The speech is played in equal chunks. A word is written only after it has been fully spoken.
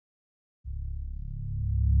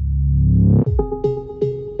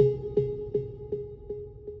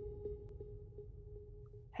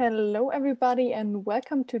Hello, everybody, and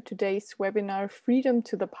welcome to today's webinar, Freedom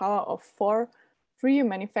to the Power of 4, Free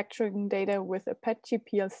Manufacturing Data with Apache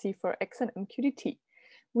PLC4X and MQTT.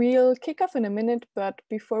 We'll kick off in a minute, but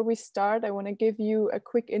before we start, I want to give you a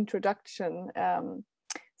quick introduction.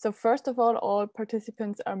 So first of all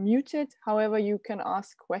participants are muted. However, you can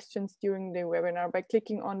ask questions during the webinar by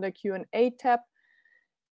clicking on the Q&A tab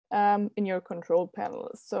in your control panel.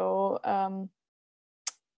 So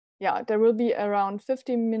yeah, there will be around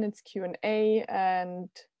 15 minutes Q&A, and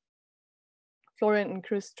Florian and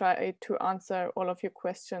Chris try to answer all of your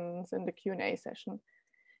questions in the Q&A session.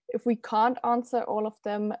 If we can't answer all of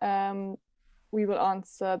them, we will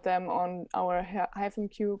answer them on our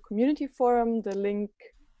HiveMQ community forum. The link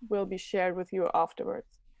will be shared with you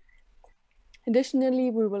afterwards.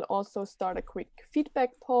 Additionally, we will also start a quick feedback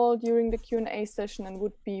poll during the Q&A session and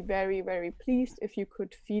would be very, very pleased if you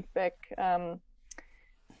could feedback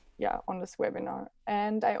on this webinar.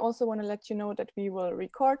 And I also want to let you know that we will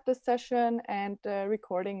record this session, and the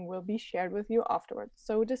recording will be shared with you afterwards.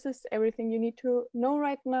 So this is everything you need to know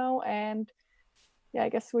right now, and yeah, I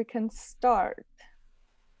guess we can start.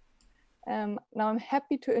 Now I'm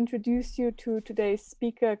happy to introduce you to today's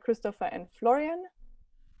speaker, Christopher and Florian.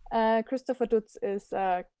 Christopher Dutz is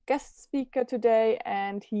a guest speaker today,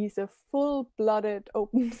 and he's a full-blooded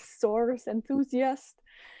open source enthusiast.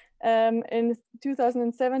 In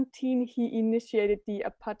 2017, he initiated the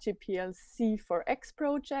Apache PLC4X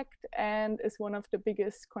project and is one of the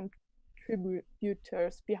biggest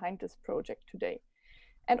contributors behind this project today.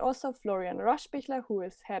 And also Florian Raschbichler, who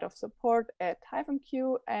is head of support at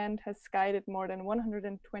HiveMQ and has guided more than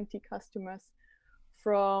 120 customers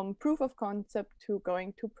from proof of concept to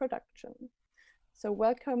going to production. So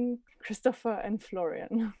welcome, Christopher and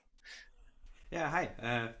Florian. Yeah, hi,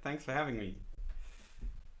 thanks for having me.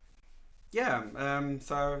 Yeah,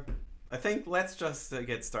 so I think let's just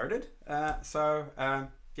get started.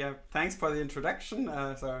 Yeah, thanks for the introduction.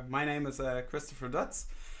 So my name is Christopher Dutz.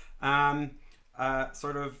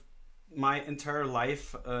 Sort of my entire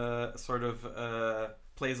life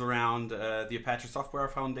plays around the Apache Software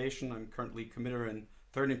Foundation. I'm currently committer in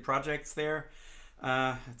 13 projects there.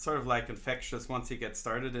 It's sort of like infectious once you get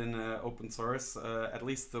started in open source, at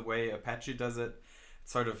least the way Apache does it, it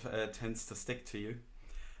sort of tends to stick to you.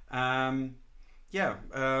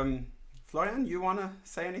 Florian, you want to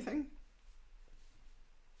say anything?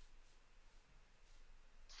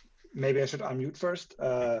 Maybe I should unmute first.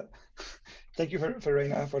 Thank you,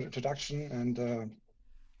 Verena, for the introduction, and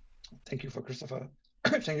thank you for Christopher.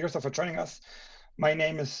 Thank you, Christopher, for joining us. My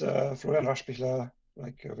name is Florian Raschbichler.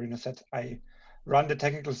 Like Verena said, I run the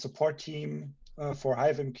technical support team for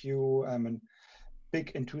HiveMQ. I'm a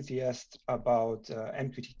big enthusiast about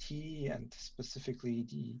MQTT and specifically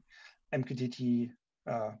the MQTT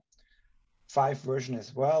 5 version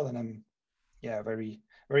as well. And I'm very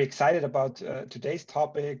excited about today's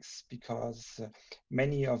topics because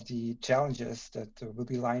many of the challenges that will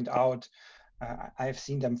be lined out, I've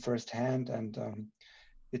seen them firsthand, and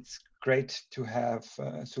it's great to have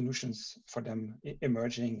solutions for them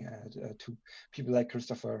emerging to people like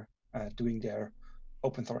Christopher doing their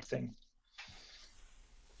open source thing.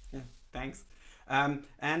 Yeah, thanks.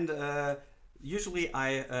 Usually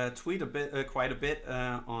I tweet quite a bit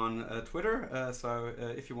on Twitter. So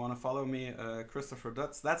if you want to follow me, Christopher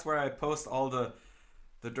Dutz, that's where I post all the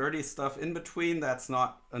dirty stuff in between. That's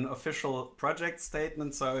not an official project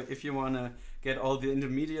statement. So if you want to get all the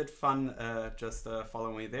intermediate fun, just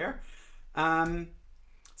follow me there.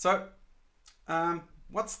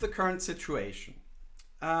 What's the current situation?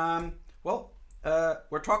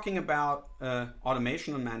 We're talking about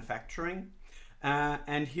automation and manufacturing.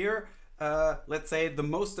 And here, let's say the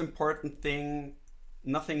most important thing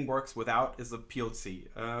nothing works without is a PLC.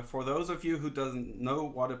 For those of you who doesn't know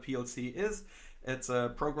what a PLC is, it's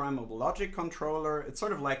a programmable logic controller. It's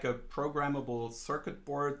sort of like a programmable circuit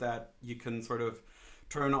board that you can sort of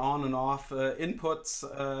turn on and off inputs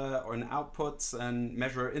or outputs and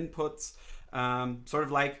measure inputs. Sort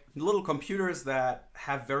of like little computers that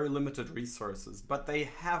have very limited resources, but they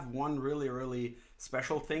have one really, really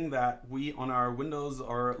special thing that we on our Windows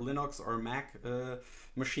or Linux or Mac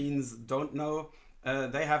machines don't know.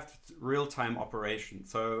 They have real-time operation.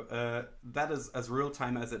 So that is as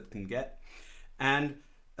real-time as it can get. And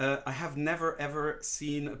I have never ever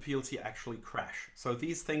seen a PLC actually crash. So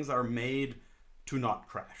these things are made to not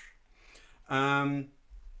crash.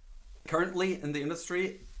 Currently in the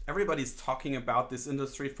industry, everybody's talking about this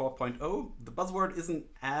Industry 4.0. The buzzword isn't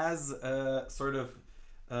as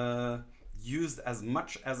used as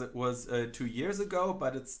much as it was 2 years ago,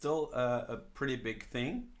 but it's still a pretty big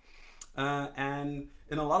thing. And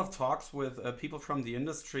in a lot of talks with people from the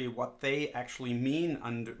industry, what they actually mean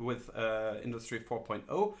with Industry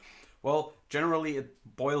 4.0, well, generally it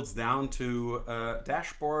boils down to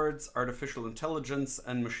dashboards, artificial intelligence,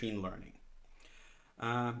 and machine learning.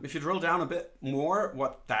 If you drill down a bit more,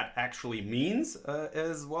 what that actually means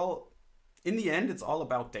is, well, in the end, it's all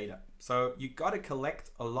about data. So you got to collect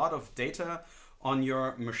a lot of data on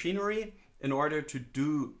your machinery in order to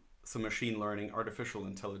do some machine learning, artificial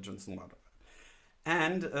intelligence, and whatever.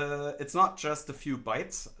 And it's not just a few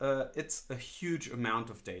bytes, it's a huge amount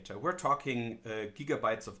of data. We're talking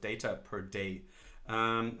gigabytes of data per day.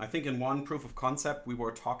 I think in one proof of concept, we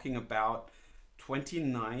were talking about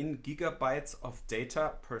 29 gigabytes of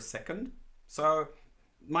data per second. So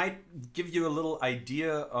might give you a little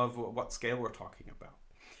idea of what scale we're talking about.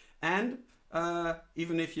 And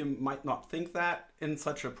even if you might not think that, in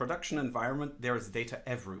such a production environment, there is data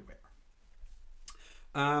everywhere.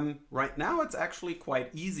 Right now, it's actually quite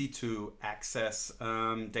easy to access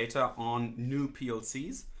data on new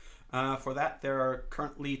PLCs. For that, there are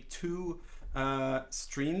currently two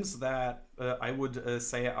streams that I would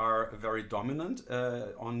say are very dominant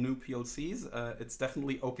on new PLCs. It's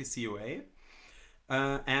definitely OPC UA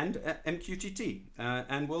and MQTT.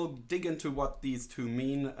 And we'll dig into what these two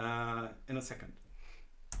mean in a second.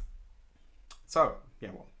 So, yeah,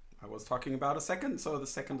 well, I was talking about a second, so the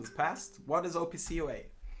second is past. What is OPC UA?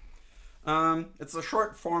 It's a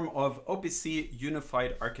short form of OPC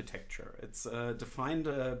Unified Architecture. It's defined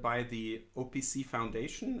by the OPC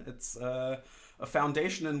Foundation. It's a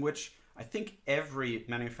foundation in which I think every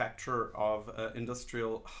manufacturer of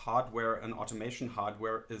industrial hardware and automation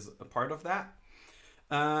hardware is a part of that.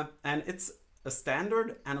 And it's a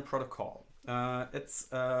standard and a protocol. It's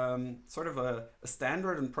sort of a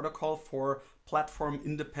standard and protocol for platform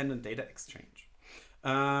independent data exchange.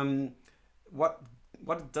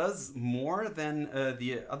 What it does more than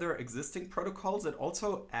the other existing protocols, it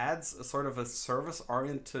also adds a sort of a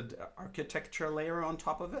service-oriented architecture layer on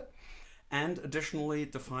top of it, and additionally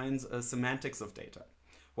defines semantics of data.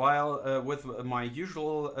 While with my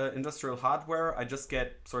usual industrial hardware, I just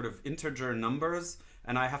get sort of integer numbers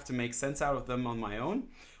and I have to make sense out of them on my own.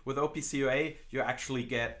 With OPC UA, you actually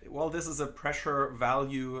get, well, this is a pressure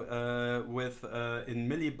value with in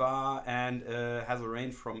millibar and has a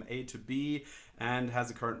range from A to B and has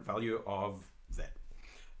a current value of Z.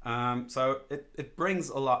 So it brings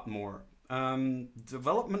a lot more.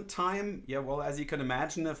 Development time, yeah, well, as you can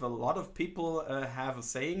imagine, if a lot of people have a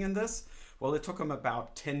saying in this, well, it took them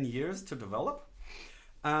about 10 years to develop.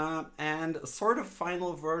 And a sort of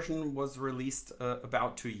final version was released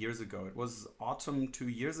about 2 years ago. It was autumn 2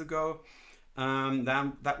 years ago.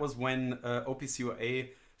 That was when OPC UA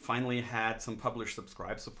finally had some publish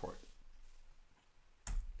subscribe support.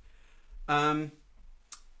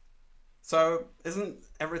 So isn't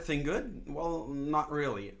everything good? Well, not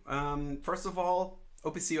really. First of all,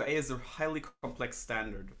 OPC UA is a highly complex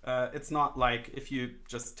standard. It's not like if you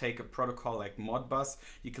just take a protocol like Modbus,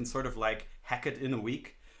 you can sort of like hack it in a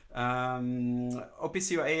week.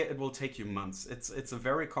 OPC UA, it will take you months. It's a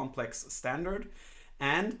very complex standard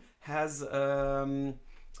and has a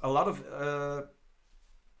lot of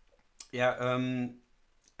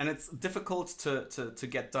and it's difficult to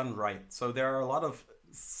get done right. So there are a lot of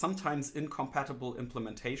sometimes incompatible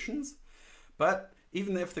implementations, but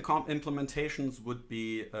even if the implementations would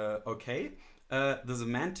be okay, the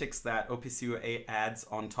semantics that OPC UA adds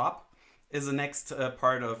on top is the next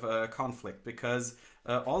part of conflict, because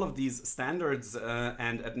all of these standards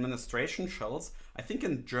and administration shells, I think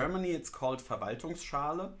in Germany it's called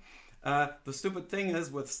Verwaltungsschale. The stupid thing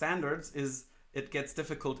is with standards is it gets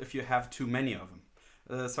difficult if you have too many of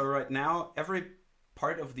them. So right now every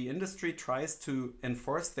part of the industry tries to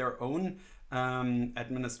enforce their own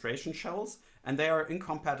administration shells, and they are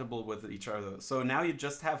incompatible with each other. So now you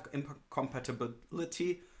just have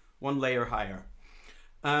incompatibility one layer higher.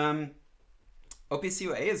 OPC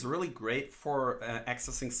UA is really great for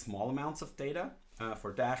accessing small amounts of data,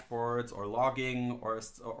 for dashboards or logging,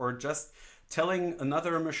 or just telling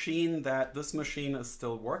another machine that this machine is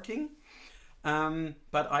still working.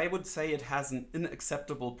 But I would say it has an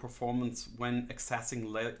unacceptable performance when accessing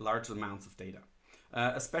large amounts of data,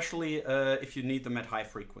 especially if you need them at high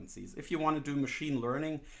frequencies. If you want to do machine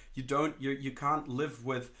learning, you can't live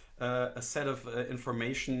with a set of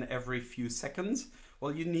information every few seconds.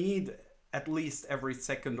 Well, you need at least every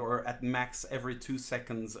second, or at max every 2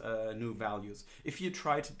 seconds, new values. If you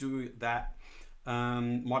try to do that,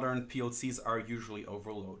 modern PLCs are usually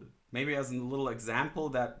overloaded. Maybe as a little example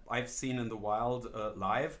that I've seen in the wild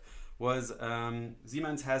live, was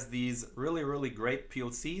Siemens has these really great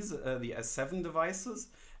PLCs, the S7 devices,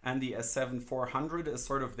 and the S7-400 is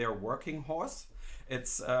sort of their working horse.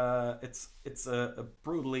 It's a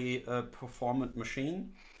brutally performant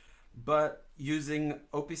machine, but using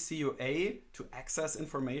OPC UA to access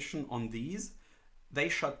information on these, they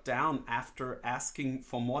shut down after asking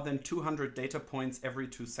for more than 200 data points every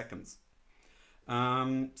 2 seconds.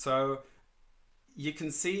 So you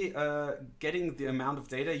can see getting the amount of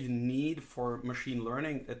data you need for machine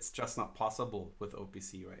learning, it's just not possible with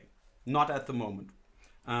OPC UA. Not at the moment.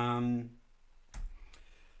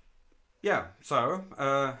 Yeah, so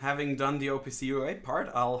having done the OPC UA part,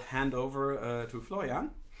 I'll hand over to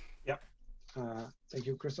Florian. Yeah, thank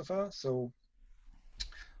you, Christopher. So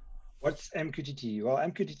what's MQTT? Well,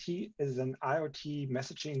 MQTT is an IoT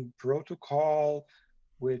messaging protocol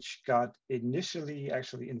which got initially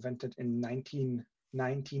actually invented in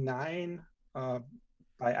 1999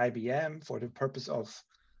 by IBM for the purpose of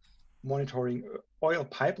monitoring oil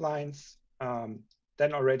pipelines.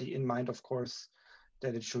 Then already in mind, of course,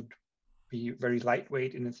 that it should be very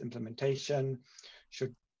lightweight in its implementation,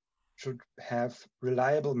 should have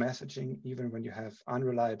reliable messaging even when you have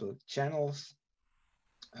unreliable channels,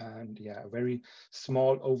 and yeah, a very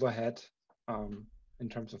small overhead in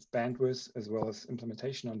terms of bandwidth as well as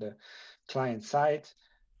implementation on the client side.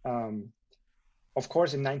 Of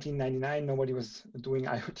course, in 1999, nobody was doing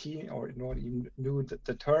IoT or nobody even knew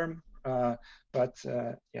the term, but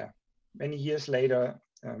yeah, many years later,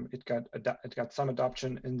 it got some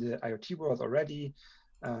adoption in the IoT world already,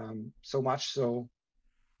 so much so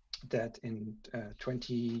that in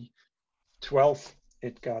 2012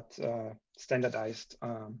 it got standardized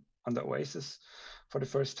under OASIS for the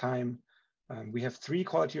first time. We have 3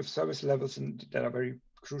 quality of service levels that are very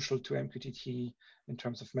crucial to MQTT in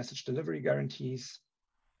terms of message delivery guarantees.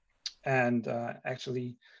 And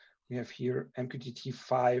actually, we have here MQTT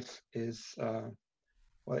 5 is,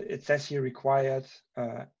 well, it says here required,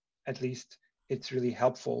 at least it's really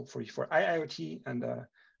helpful for IIoT. And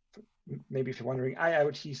maybe if you're wondering,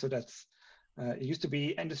 IIoT, so that's, it used to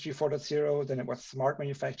be Industry 4.0, then it was smart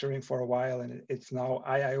manufacturing for a while, and it's now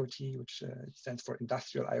IIoT, which stands for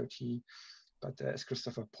Industrial IoT. But as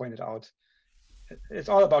Christopher pointed out, it's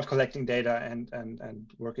all about collecting data and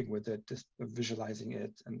working with it, just visualizing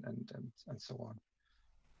it and so on.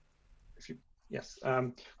 Yes,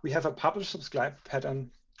 we have a publish-subscribe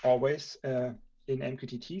pattern always in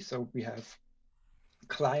MQTT. So we have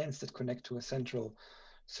clients that connect to a central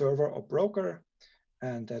server or broker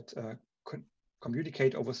and that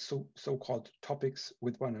communicate over so-called topics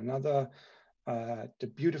with one another. The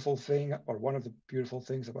beautiful thing, or one of the beautiful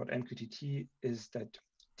things about MQTT, is that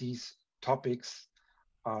these topics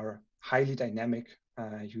are highly dynamic.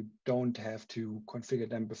 You don't have to configure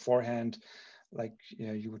them beforehand, like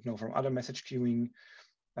you would know from other message queuing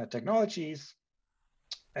technologies.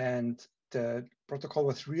 And the protocol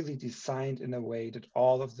was really designed in a way that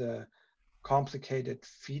all of the complicated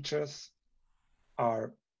features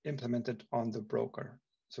are implemented on the broker.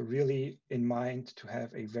 So really in mind to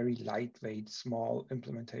have a very lightweight, small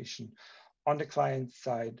implementation on the client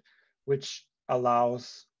side, which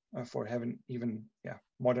allows for having even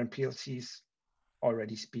modern PLCs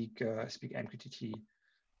already speak MQTT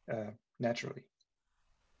naturally.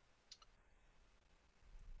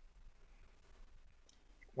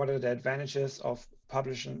 What are the advantages of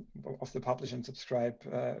the publish and subscribe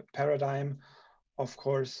paradigm? Of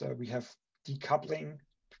course, we have decoupling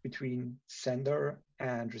between sender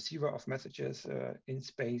and receiver of messages in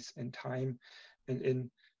space, in time, and in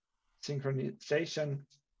synchronization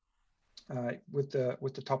with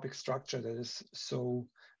the topic structure that is so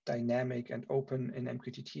dynamic and open in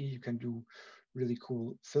MQTT. You can do really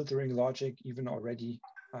cool filtering logic even already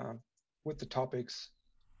with the topics.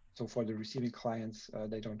 So for the receiving clients,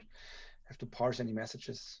 they don't have to parse any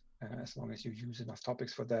messages as long as you use enough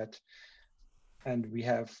topics for that. And we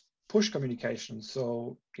have push communication.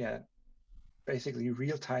 So yeah, basically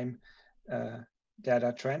real-time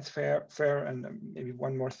data transfer. And maybe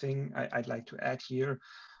one more thing I'd like to add here.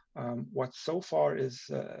 What so far is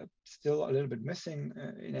still a little bit missing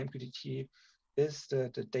in MQTT is the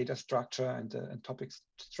data structure and topic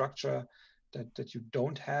structure that you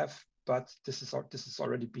don't have. But this is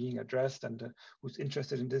already being addressed. And who's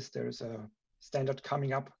interested in this, there is a standard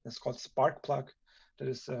coming up that's called Sparkplug that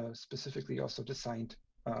is specifically also designed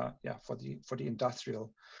for the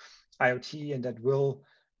industrial IoT, and that will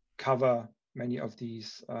cover many of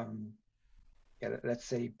these let's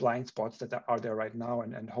say blind spots that are there right now,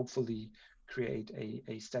 and hopefully create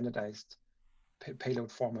a standardized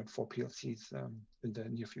payload format for PLCs in the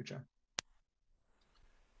near future.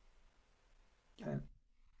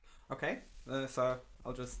 Okay, so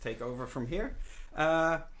I'll just take over from here.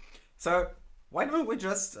 So why don't we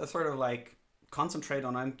just sort of like concentrate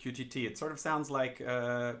on MQTT? It sort of sounds like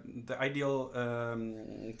the ideal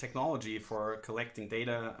technology for collecting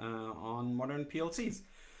data on modern PLCs.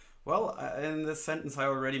 Well, in this sentence, I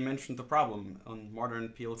already mentioned the problem on modern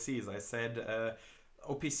PLCs. I said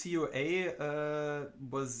OPC UA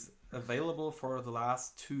was available for the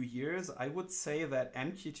last 2 years. I would say that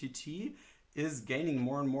MQTT is gaining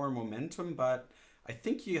more and more momentum, but I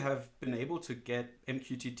think you have been able to get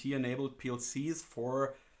MQTT enabled PLCs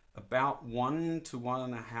for about 1 to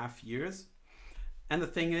 1.5 years. And the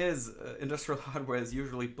thing is, industrial hardware is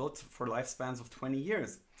usually built for lifespans of 20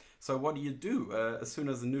 years. So what do? As soon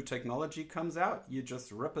as a new technology comes out, you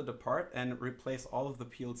just rip it apart and replace all of the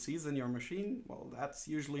PLCs in your machine? Well, that's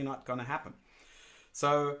usually not going to happen.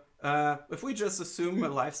 So if we just assume a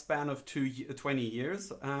lifespan of 20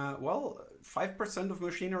 years, well, 5% of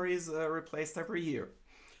machinery is replaced every year.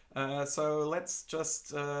 So let's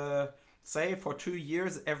just say for 2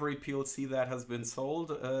 years, every PLC that has been sold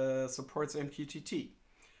supports MQTT.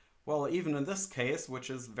 Well, even in this case,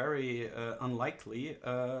 which is very unlikely,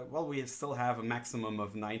 well, we still have a maximum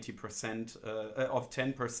of 90% of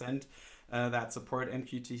 10% that support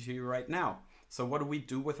MQTT right now. So what do we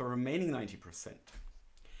do with the remaining 90%?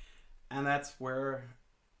 And that's where...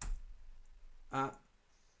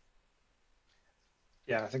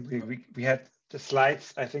 yeah, I think we had the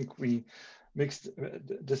slides. I think we mixed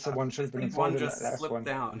this one should have been one just slipped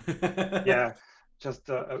down. Yeah, just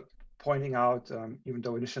pointing out, even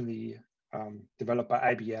though initially developed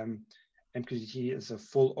by IBM, MQTT is a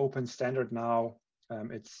full open standard now.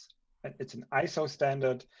 It's an ISO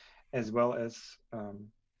standard, as well as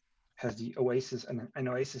has the OASIS and an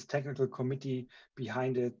OASIS technical committee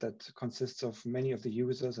behind it that consists of many of the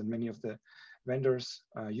users and many of the vendors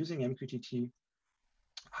using MQTT.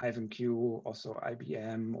 HiveMQ, also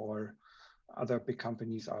IBM or other big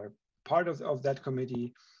companies are part of that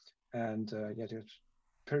committee. And yeah, there's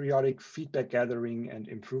periodic feedback gathering and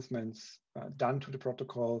improvements done to the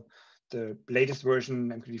protocol. The latest version,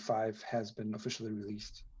 MQTT 5, has been officially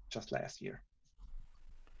released just last year.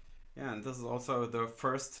 Yeah, and this is also the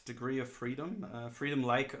first degree of freedom, freedom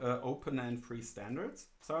like open and free standards.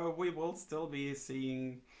 So we will still be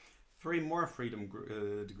seeing 3 more freedom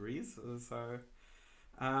degrees.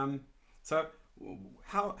 So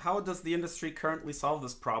how does the industry currently solve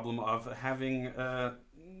this problem of having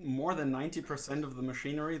more than 90% of the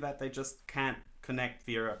machinery that they just can't connect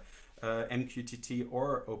via MQTT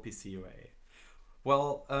or OPC UA?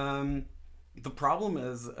 Well, the problem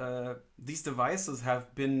is these devices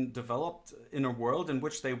have been developed in a world in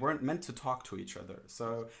which they weren't meant to talk to each other.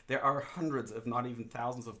 So there are hundreds, if not even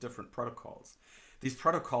thousands, of different protocols. These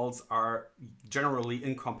protocols are generally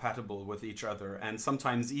incompatible with each other, and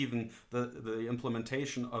sometimes even the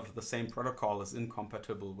implementation of the same protocol is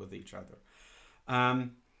incompatible with each other.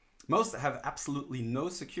 Most have absolutely no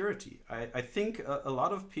security. I think a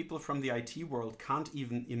lot of people from the IT world can't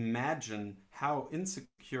even imagine how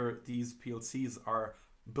insecure these PLCs are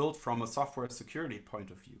built from a software security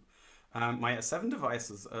point of view. My S7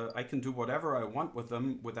 devices, I can do whatever I want with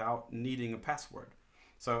them without needing a password.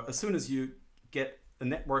 So as soon as you get a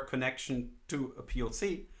network connection to a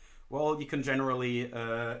PLC, well, you can generally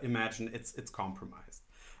imagine it's compromised.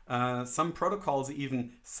 Some protocols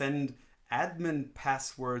even send admin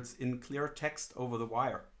passwords in clear text over the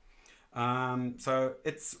wire. So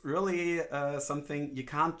it's really something you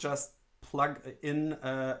can't just plug in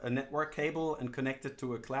a network cable and connect it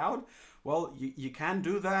to a cloud. Well, you can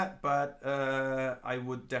do that, but I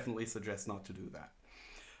would definitely suggest not to do that.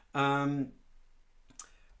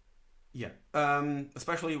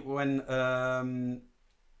 Especially when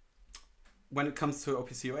it comes to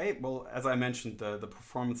OPC UA, well, as I mentioned, the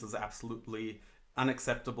performance is absolutely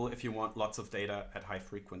unacceptable if you want lots of data at high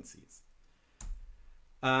frequencies.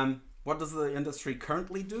 What does the industry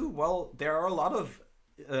currently do? Well, there are a lot of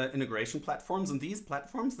integration platforms, and these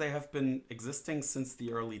platforms, they have been existing since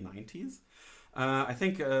the early 90s. I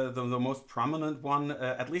think the most prominent one,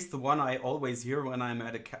 at least the one I always hear when I'm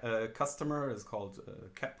at a customer, is called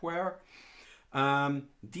Kepware.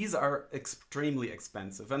 These are extremely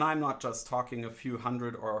expensive, and I'm not just talking a few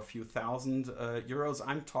hundred or a few thousand euros.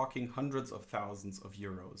 I'm talking hundreds of thousands of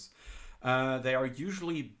euros. They are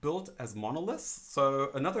usually built as monoliths.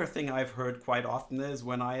 So another thing I've heard quite often is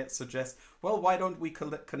when I suggest, well, why don't we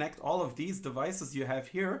connect all of these devices you have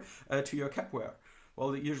here to your Kepware?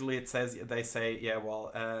 Well, usually they say, yeah,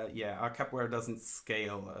 well, yeah, our Kepware doesn't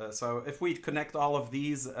scale. So if we connect all of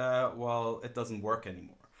these, well, it doesn't work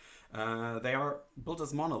anymore. They are built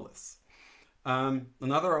as monoliths.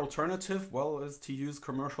 Another alternative, well, is to use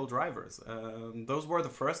commercial drivers. Those were the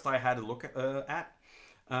first I had a look at.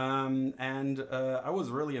 I was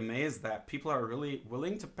really amazed that people are really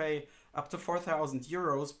willing to pay up to 4,000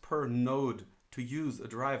 euros per node to use a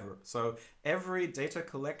driver. So every data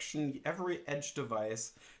collection, every edge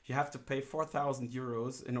device, you have to pay 4,000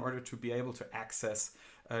 euros in order to be able to access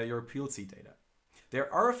your PLC data.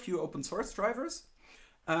 There are a few open source drivers,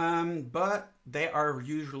 but they are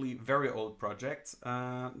usually very old projects.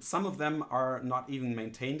 Some of them are not even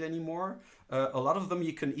maintained anymore. A lot of them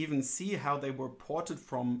you can even see how they were ported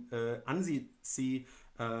from ANSI C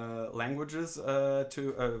languages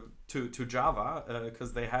to Java,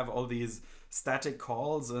 because they have all these static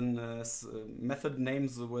calls and method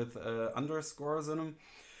names with underscores in them.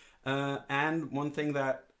 And one thing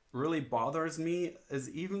that really bothers me is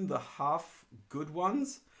even the half good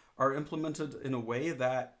ones are implemented in a way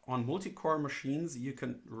that on multi-core machines you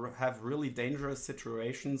can have really dangerous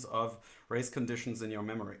situations of race conditions in your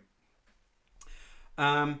memory.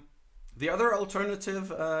 The other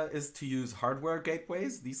alternative is to use hardware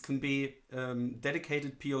gateways. These can be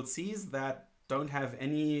dedicated PLCs that don't have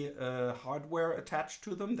any hardware attached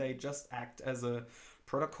to them. They just act as a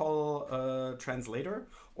protocol translator,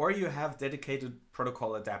 or you have dedicated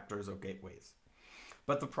protocol adapters or gateways.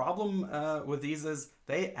 But the problem with these is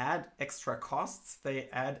they add extra costs, they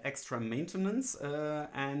add extra maintenance,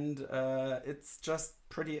 and it's just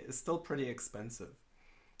still pretty expensive.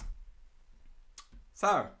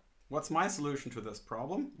 So, what's my solution to this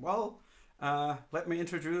problem? Well, let me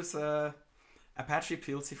introduce Apache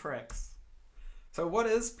PLC4X. So what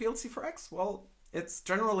is PLC4X? Well, it's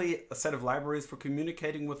generally a set of libraries for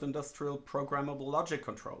communicating with industrial programmable logic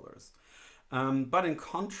controllers. But in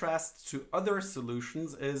contrast to other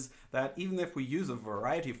solutions is that even if we use a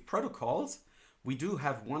variety of protocols, we do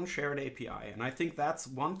have one shared API. And I think that's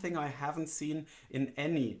one thing I haven't seen in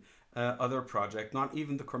any other project, not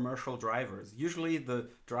even the commercial drivers. Usually the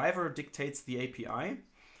driver dictates the API.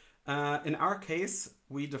 In our case,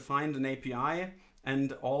 we defined an API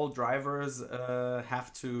and all drivers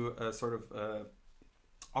have to sort of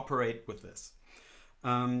operate with this.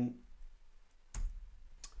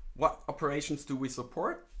 What operations do we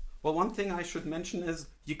support? Well, one thing I should mention is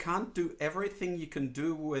you can't do everything you can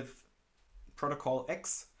do with protocol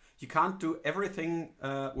X. You can't do everything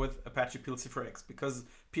with Apache PLC4X because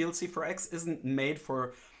PLC4X isn't made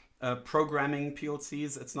for programming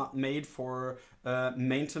PLCs. It's not made for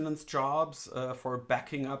maintenance jobs, for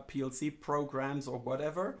backing up PLC programs or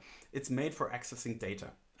whatever. It's made for accessing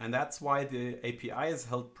data. And that's why the API is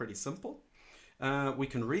held pretty simple. We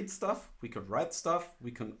can read stuff, we can write stuff,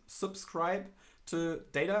 we can subscribe to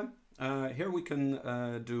data. Here we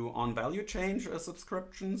can do on value change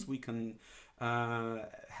subscriptions, we can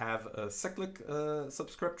have cyclic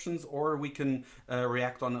subscriptions, or we can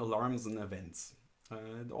react on alarms and events.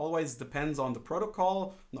 It always depends on the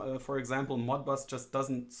protocol. For example, Modbus just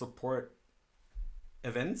doesn't support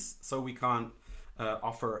events, so we can't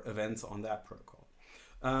offer events on that protocol.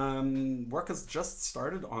 Work has just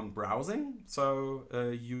started on browsing, so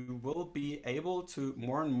you will be able to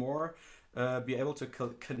more and more be able to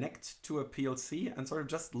connect to a PLC and sort of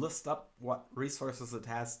just list up what resources it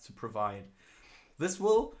has to provide. This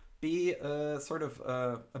will be sort of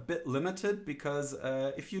a bit limited because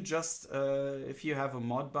if you have a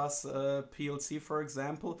Modbus PLC, for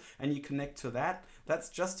example, and you connect to that, that's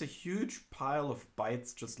just a huge pile of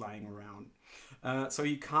bytes just lying around. So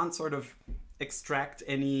you can't sort of extract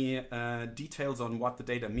any details on what the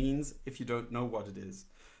data means if you don't know what it is.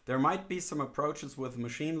 There might be some approaches with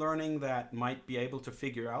machine learning that might be able to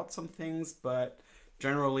figure out some things, but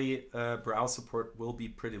generally browse support will be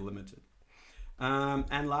pretty limited.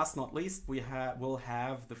 And last not least, we'll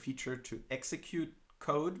have the feature to execute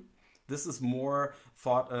code. This is more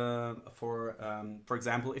thought for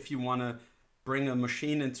example, if you want to bring a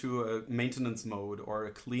machine into a maintenance mode or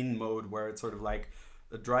a clean mode where it's sort of like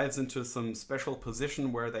it drives into some special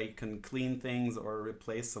position where they can clean things or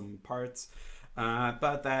replace some parts.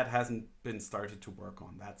 But that hasn't been started to work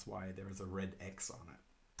on. That's why there is a red X on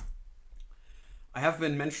it. I have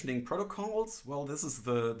been mentioning protocols. Well, this is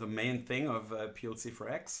the main thing of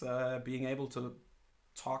PLC4X, being able to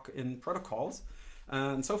talk in protocols.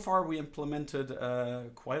 And so far we implemented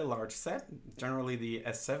quite a large set, generally the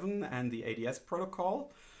S7 and the ADS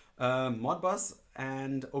protocol. Modbus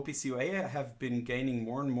and OPC UA have been gaining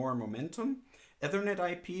more and more momentum. Ethernet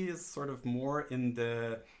IP is sort of more in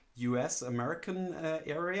the US American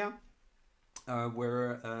area,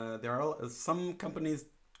 where there are some companies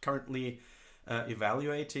currently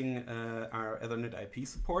evaluating our Ethernet IP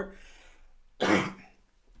support.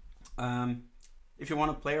 If you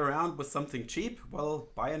want to play around with something cheap, well,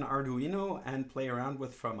 buy an Arduino and play around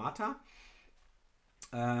with Fermata.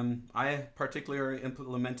 I particularly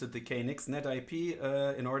implemented the KNX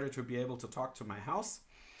NetIP in order to be able to talk to my house.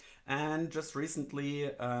 And just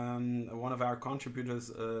recently, one of our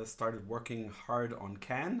contributors started working hard on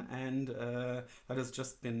CAN, and that has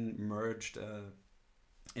just been merged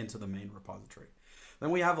into the main repository. Then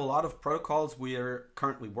we have a lot of protocols we are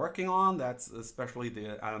currently working on. That's especially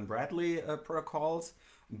the Alan Bradley protocols,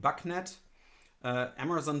 BuckNet,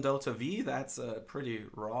 Amazon Delta V. That's a pretty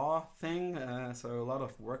raw thing, so a lot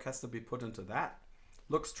of work has to be put into that.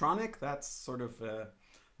 Luxtronic, that's sort of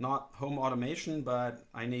not home automation, but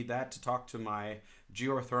I need that to talk to my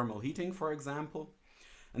geothermal heating, for example.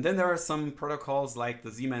 And then there are some protocols like the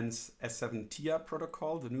Siemens S7 TIA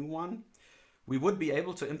protocol, the new one. We would be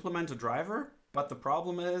able to implement a driver, but the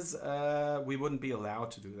problem is we wouldn't be allowed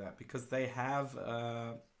to do that because they have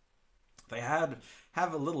a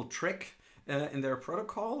little trick in their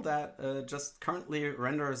protocol that just currently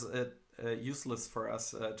renders it useless for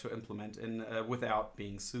us to implement without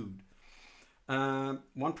being sued.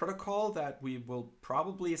 One protocol that we will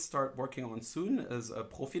probably start working on soon is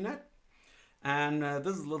Profinet. And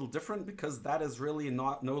this is a little different because that is really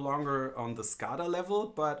no longer on the SCADA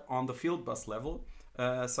level, but on the field bus level.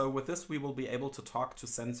 So with this, we will be able to talk to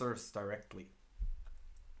sensors directly.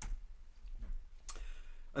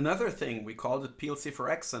 Another thing, we called it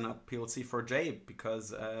PLC4X and not PLC4J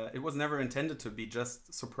because it was never intended to be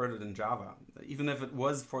just supported in Java. Even if it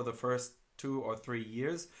was for the first 2 or 3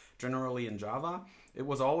 years, generally in Java, it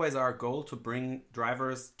was always our goal to bring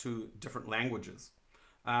drivers to different languages.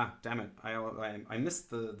 Damn it, I missed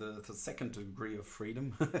the second degree of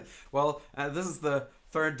freedom. Well, this is the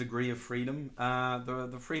third degree of freedom,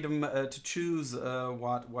 the freedom to choose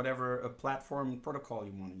whatever platform protocol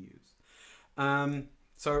you want to use.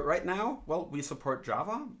 So right now, well, we support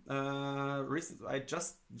Java.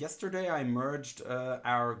 Yesterday I merged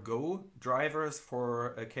our Go drivers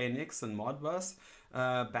for KNX and Modbus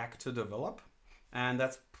back to develop, and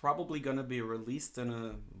that's probably going to be released in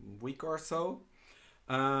a week or so.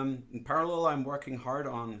 In parallel, I'm working hard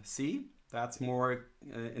on C. That's more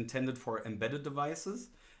intended for embedded devices,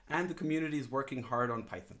 and the community is working hard on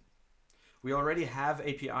Python. We already have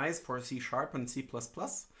APIs for C# and C++,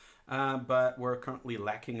 but we're currently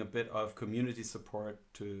lacking a bit of community support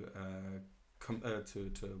to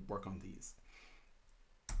work on these.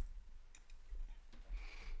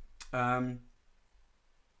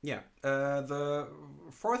 The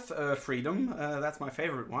fourth freedom, that's my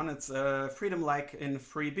favorite one. It's freedom like in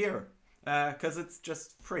free beer, because it's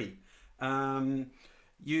just free.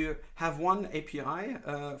 You have one API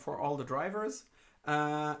for all the drivers,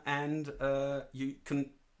 and you can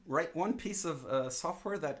write one piece of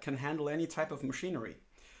software that can handle any type of machinery.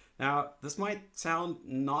 Now, this might sound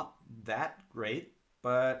not that great,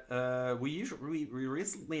 but we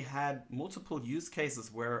recently had multiple use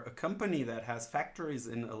cases where a company that has factories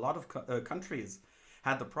in a lot of countries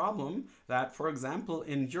had the problem that, for example,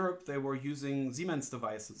 in Europe, they were using Siemens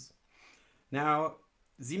devices. Now,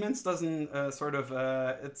 Siemens doesn't it's sort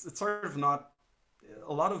of not,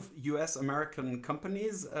 a lot of US American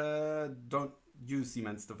companies don't use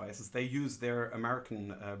Siemens devices. They use their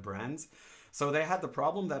American brands. So they had the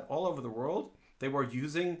problem that all over the world, they were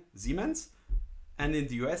using Siemens, and in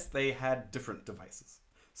the US, they had different devices.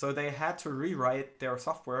 So they had to rewrite their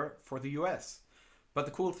software for the US. But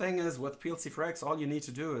the cool thing is with PLC4X, all you need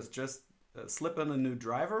to do is just slip in a new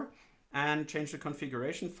driver and change the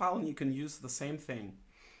configuration file, and you can use the same thing.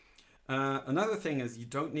 Another thing is you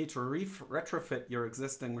don't need to retrofit your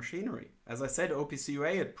existing machinery. As I said, OPC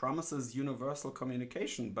UA, it promises universal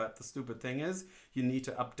communication, but the stupid thing is you need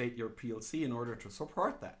to update your PLC in order to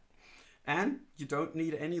support that. And you don't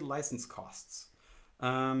need any license costs.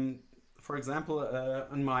 For example,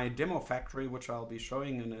 in my demo factory, which I'll be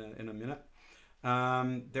showing in a minute,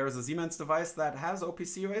 there's a Siemens device that has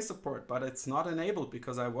OPC UA support, but it's not enabled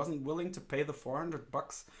because I wasn't willing to pay the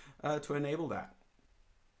 $400 to enable that.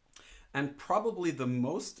 And probably the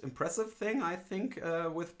most impressive thing, I think,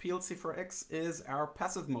 with PLC4X is our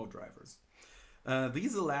passive mode drivers.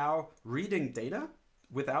 These allow reading data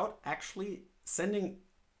without actually sending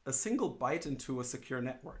a single byte into a secure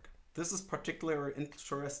network. This is particularly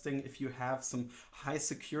interesting if you have some high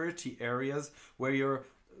security areas where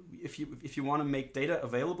if you want to make data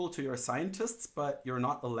available to your scientists, but you're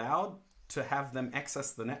not allowed to have them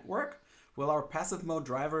access the network. Well, our passive mode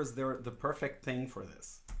drivers, they're the perfect thing for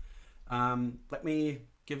this. Let me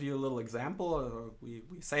give you a little example. We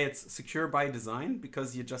say it's secure by design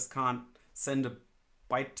because you just can't send a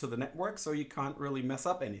byte to the network, so you can't really mess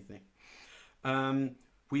up anything.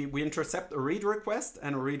 we intercept a read request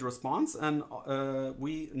and a read response, and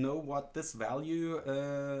we know what this value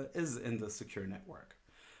is in the secure network.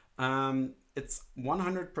 It's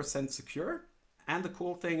 100% secure, and the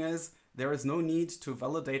cool thing is there is no need to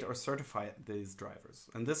validate or certify these drivers.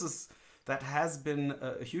 And that has been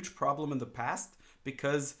a huge problem in the past,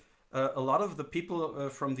 because a lot of the people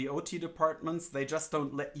from the OT departments, they just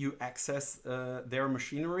don't let you access their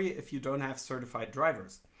machinery if you don't have certified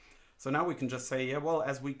drivers. So now we can just say, yeah, well,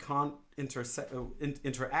 as we can't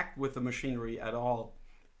interact with the machinery at all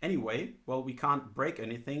anyway, well, we can't break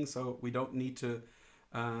anything, so we don't need to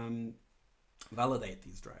validate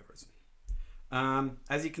these drivers.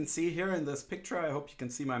 As you can see here in this picture, I hope you can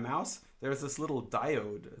see my mouse, there's this little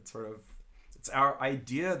diode. It's our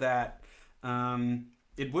idea that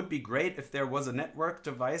it would be great if there was a network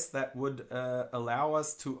device that would allow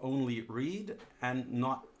us to only read and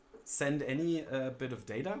not send any bit of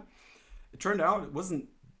data. It turned out it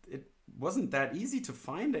wasn't that easy to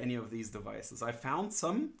find any of these devices. I found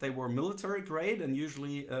some. They were military grade and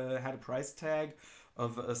usually had a price tag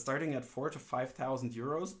of starting at 4,000 to 5,000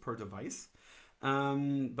 euros per device.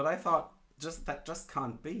 But I thought that just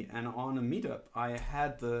can't be. And on a meetup, I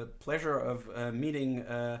had the pleasure of meeting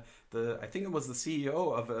I think it was the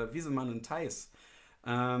CEO of Wiesemann and Theis.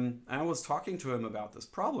 And I was talking to him about this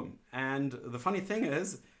problem. And the funny thing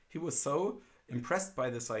is, he was so impressed by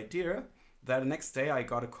this idea that the next day I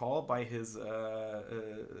got a call by his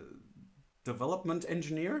development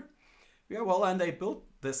engineer. Yeah, well, and they built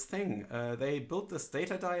this thing. They built this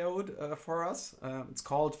data diode for us. It's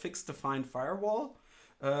called Fixed Defined Firewall.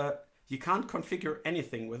 You can't configure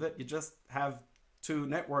anything with it. You just have two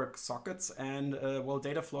network sockets, and well,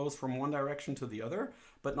 data flows from one direction to the other,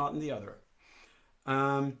 but not in the other.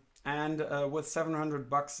 And with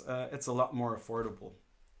 $700, it's a lot more affordable.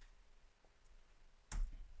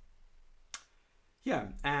 Yeah,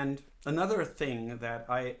 and another thing that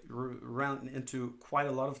I ran into quite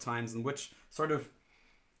a lot of times, and which sort of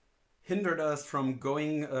hindered us from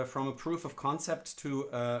going from a proof of concept to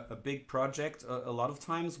a big project a lot of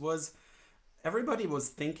times, was everybody was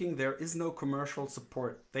thinking there is no commercial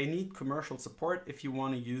support. They need commercial support if you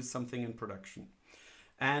want to use something in production.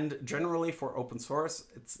 And generally for open source,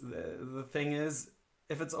 the thing is,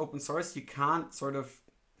 if it's open source, you can't sort of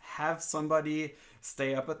have somebody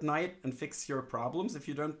stay up at night and fix your problems if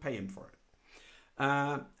you don't pay him for it.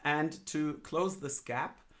 And to close this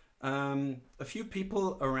gap, a few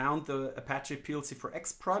people around the Apache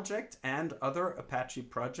PLC4X project and other Apache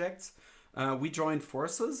projects, we joined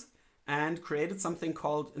forces and created something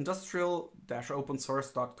called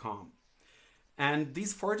industrial-opensource.com. And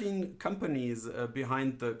these 14 companies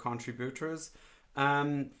behind the contributors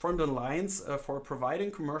formed an alliance for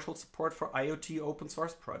providing commercial support for IoT open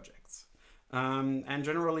source projects. And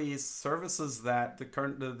generally services that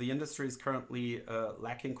the industry is currently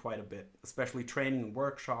lacking quite a bit, especially training,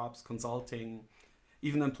 workshops, consulting,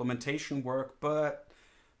 even implementation work, but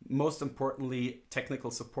most importantly, technical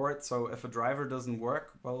support. So if a driver doesn't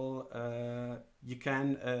work, well, you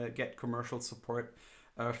can get commercial support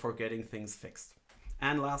for getting things fixed.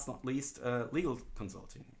 And last not least, legal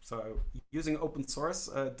consulting. So using open source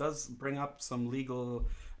does bring up some legal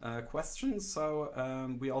questions. So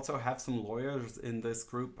we also have some lawyers in this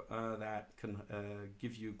group that can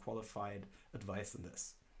give you qualified advice in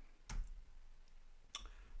this.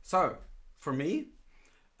 So for me,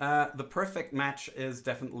 the perfect match is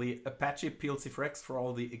definitely Apache PLC4X for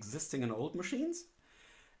all the existing and old machines,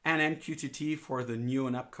 and MQTT for the new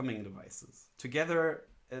and upcoming devices. Together,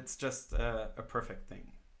 it's just a perfect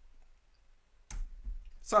thing.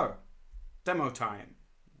 So, demo time.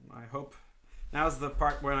 I hope now's the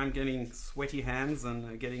part where I'm getting sweaty hands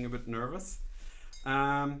and getting a bit nervous.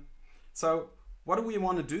 So, what do we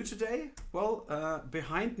want to do today? Well,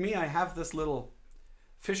 behind me I have this little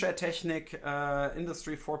Fischer Technik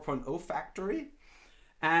Industry 4.0 factory.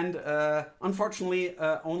 And unfortunately,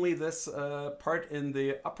 only this part in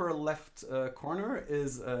the upper left corner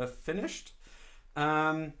is finished.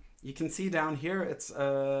 You can see down here it's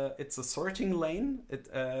a sorting lane.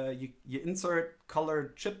 You insert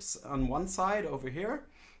colored chips on one side over here,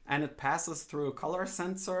 and it passes through a color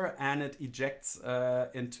sensor and it ejects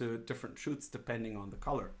into different chutes depending on the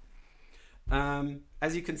color.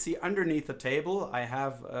 As you can see underneath the table, I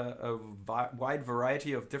have a wide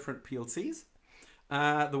variety of different PLCs.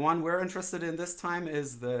 The one we're interested in this time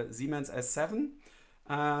is the Siemens S7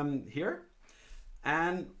 here.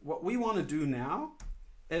 And what we want to do now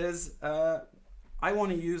is I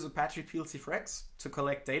want to use Apache PLC4X to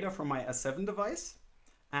collect data from my S7 device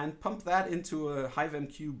and pump that into a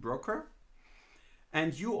HiveMQ broker.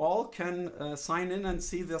 and you all can sign in and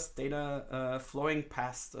see this data flowing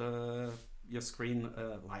past your screen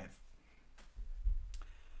live.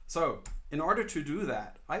 So in order to do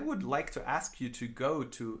that, I would like to ask you to go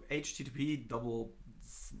to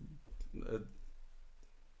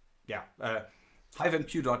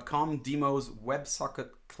hivemq.com demos WebSocket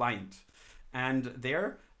client, and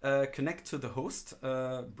there connect to the host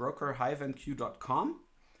broker hivemq.com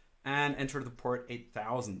and enter the port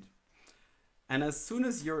 8000. And as soon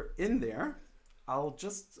as you're in there, I'll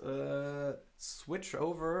just switch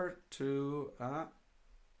over to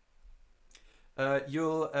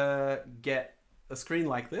you'll get a screen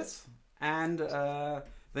like this, and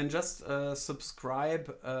then just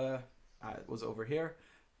subscribe. It was over here.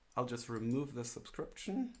 I'll just remove the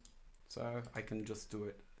subscription, so I can just do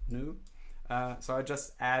it new. So I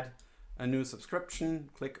just add a new subscription,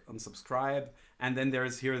 click on subscribe, and then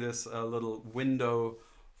there's here this little window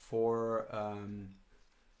for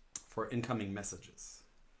incoming messages.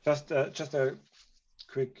 Just a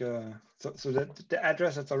quick, so that the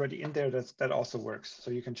address that's already in there, that also works.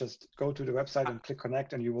 So you can just go to the website and click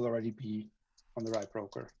connect, and you will already be on the right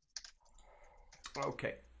broker.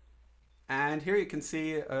 Okay. And here you can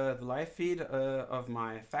see the live feed of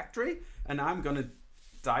my factory, and I'm going to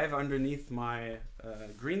dive underneath my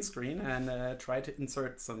green screen and try to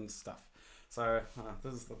insert some stuff. So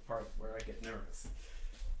this is the part where I get nervous.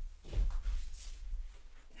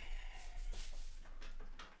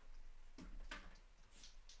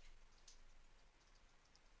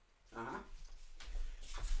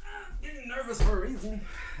 Getting nervous for a reason.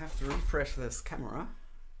 I have to refresh this camera.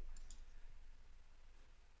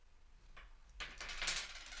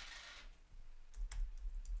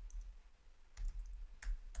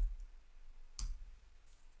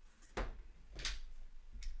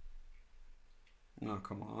 Oh,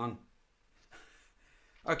 come on.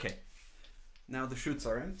 Okay. Now the chutes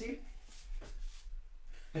are empty.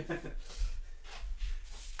 And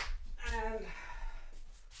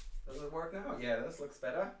does it work now? Yeah, this looks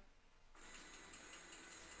better.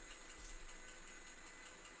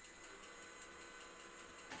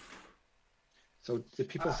 So the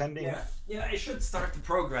people sending... Yeah, I should start the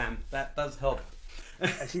program. That does help. I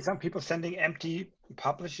see some people sending empty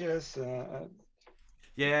publishes.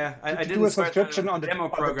 Yeah, I didn't start the demo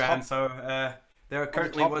program, so there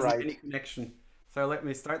currently wasn't any connection. So let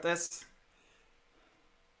me start this.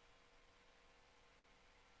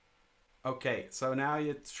 Okay, so now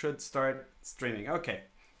it should start streaming. Okay.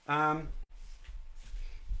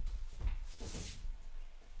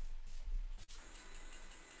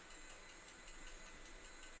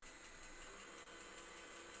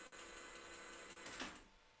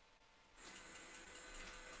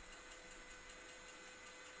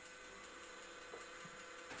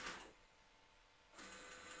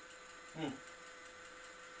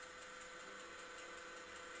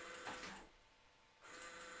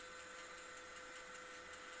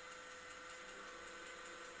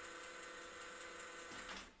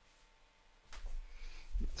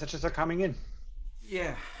 Messages are coming in.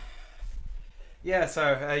 Yeah. Yeah,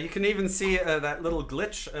 so you can even see that little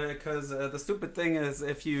glitch, because the stupid thing is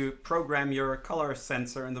if you program your color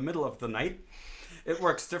sensor in the middle of the night, it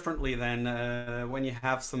works differently than when you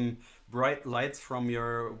have some bright lights from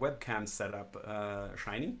your webcam setup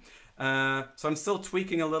shining. So I'm still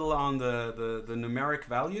tweaking a little on the numeric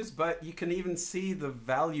values, but you can even see the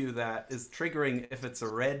value that is triggering if it's a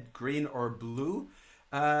red, green, or blue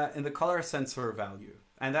in the color sensor value.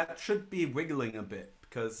 And that should be wiggling a bit,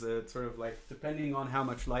 because it's sort of like, depending on how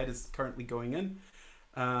much light is currently going in,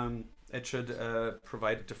 it should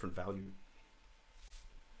provide a different value.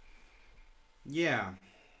 Yeah,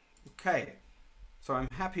 okay. So I'm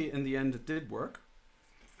happy in the end it did work.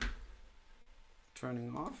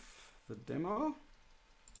 Turning off the demo.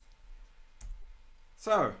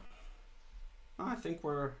 So, I think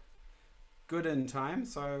we're good in time.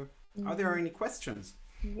 So, are there any questions?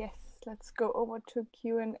 Yes, let's go over to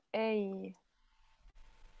Q&A.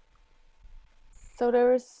 So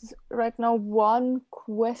there is right now one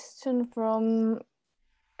question from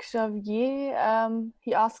Xavier.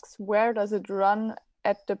 He asks, where does it run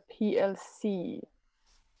at the PLC?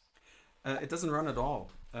 It doesn't run at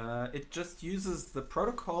all. It just uses the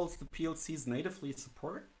protocols the PLCs natively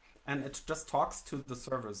support, and it just talks to the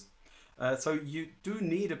servers. So you do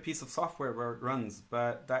need a piece of software where it runs,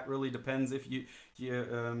 but that really depends. If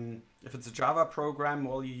if it's a Java program,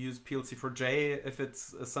 well, you use PLC4J. If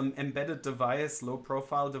it's some embedded device,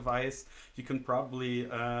 low-profile device, you can probably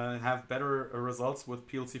have better results with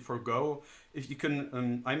PLC4Go. If you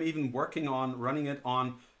can, I'm even working on running it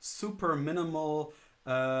on super minimal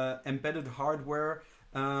embedded hardware.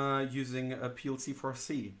 using a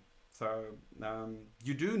PLC4C. So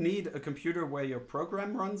you do need a computer where your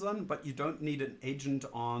program runs on, but you don't need an agent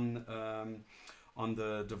on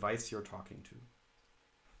the device you're talking to.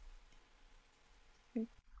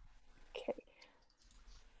 Okay.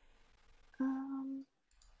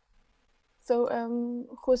 So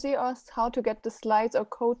Jose asked how to get the slides or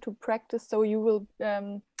code to practice. So you will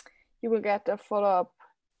get a follow-up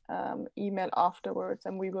email afterwards,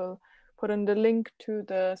 and we will put in the link to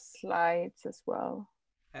the slides as well.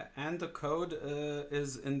 And the code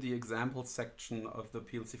is in the example section of the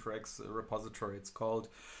PLC4X repository. It's called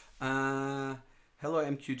Hello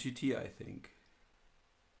MQTT, I think.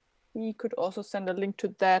 We could also send a link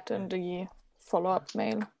to that in the follow-up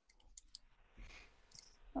mail.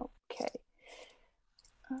 Okay.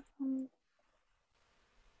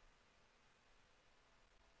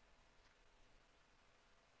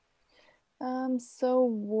 So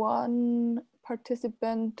one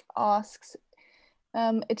participant asks,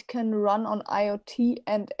 it can run on IoT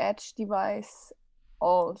and edge device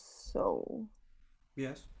also.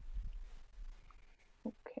 Yes.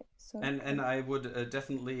 Okay. So and I would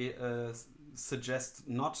definitely suggest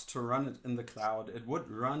not to run it in the cloud. It would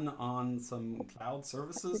run on some cloud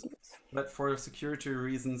services, but for security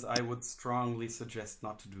reasons, I would strongly suggest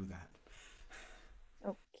not to do that.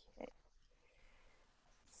 Okay.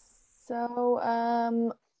 So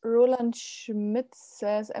Roland Schmidt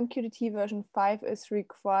says MQTT version 5 is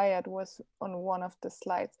required, was on one of the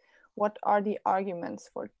slides. What are the arguments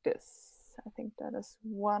for this? I think that is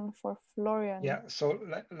one for Florian. Yeah, so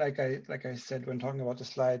like I said when talking about the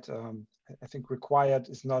slide, I think required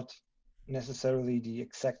is not necessarily the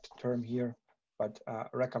exact term here, but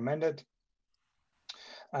recommended.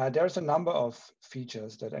 There's a number of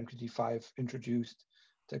features that MQTT5 introduced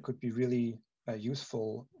that could be really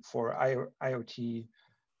useful for IoT,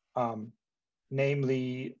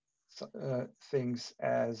 namely things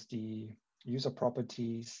as the user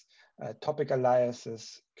properties. Topic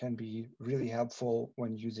aliases can be really helpful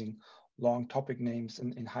when using long topic names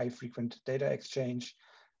in high frequent data exchange.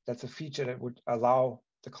 That's a feature that would allow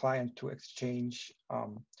the client to exchange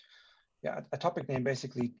a topic name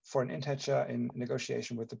basically for an integer in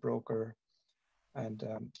negotiation with the broker. And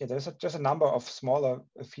there's just a number of smaller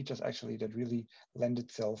features actually that really lend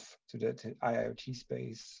itself to the IoT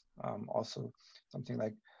space. Also something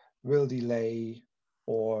like will delay,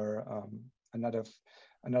 or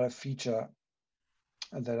another feature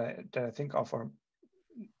that I think offer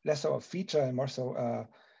less of a feature and more so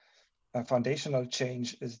a foundational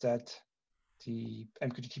change is that the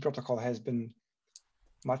MQTT protocol has been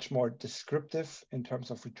much more descriptive in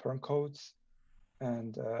terms of return codes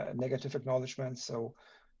and negative acknowledgements. So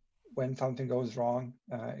when something goes wrong,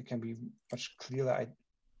 it can be much clearer,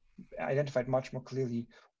 identified much more clearly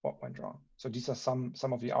what went wrong. So these are some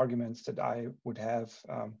of the arguments that I would have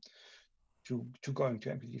to going to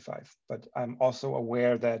MQTT5. But I'm also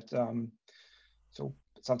aware that so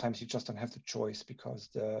sometimes you just don't have the choice, because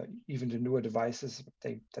even the newer devices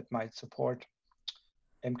that might support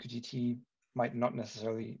MQTT might not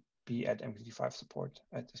necessarily be at MQTT5 support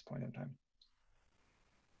at this point in time.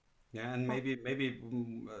 Yeah, and maybe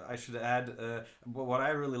I should add what I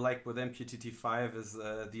really like with MQTT5 is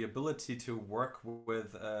the ability to work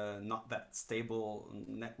with not that stable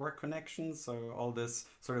network connections. So all this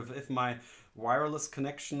sort of, if my wireless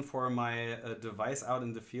connection for my device out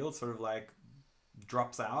in the field sort of like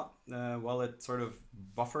drops out, well, it sort of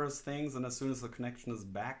buffers things, and as soon as the connection is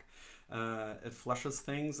back, it flushes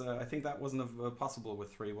things. I think that wasn't possible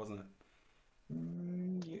with 3, wasn't it?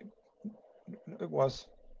 Yeah, it was.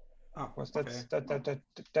 Oh, that's, okay.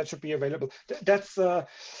 that should be available. That's so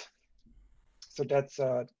that's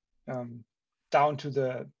down to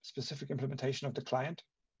the specific implementation of the client.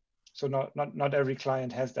 So not every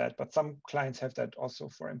client has that, but some clients have that also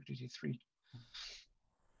for MQTT3.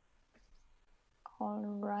 All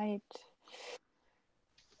right.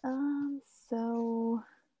 So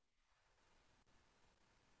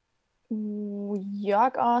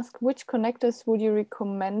Jörg asked, which connectors would you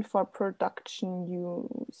recommend for production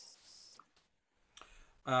use?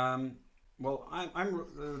 Well,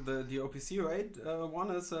 the OPC UA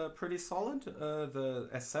one is pretty solid. The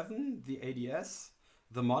S7, the ADS,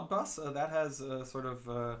 the Modbus, that has sort of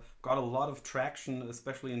got a lot of traction,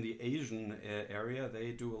 especially in the Asian area.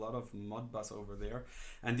 They do a lot of Modbus over there.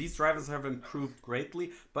 And these drivers have improved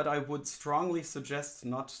greatly, but I would strongly suggest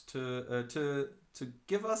not to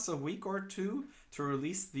give us a week or two to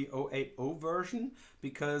release the 080 version,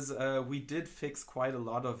 because we did fix quite a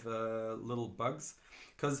lot of little bugs.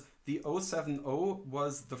 Because the 070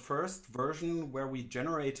 was the first version where we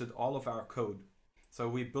generated all of our code. So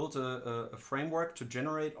we built a framework to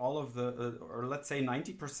generate all of the, or let's say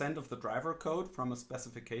 90% of the driver code from a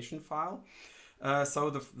specification file. So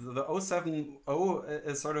the 070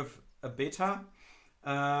 is sort of a beta.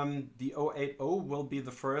 The 080 will be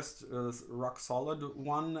the first rock solid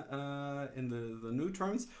one in the new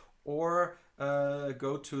terms, or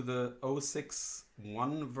go to the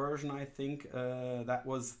 061 version, I think. That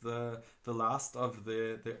was the last of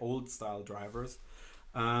the old style drivers.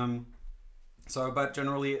 But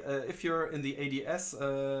generally, if you're in the ADS,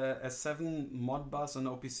 S7, Modbus, and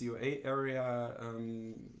OPC UA area,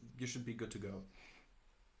 you should be good to go.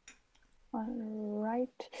 All right.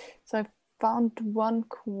 So I found one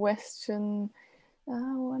question.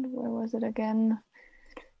 Where was it again?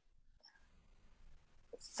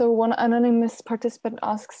 So one anonymous participant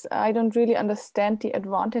asks, I don't really understand the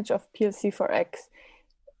advantage of PLC4X.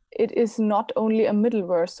 It is not only a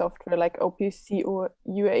middleware software like OPC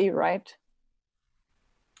UA, right?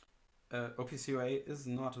 OPC UA is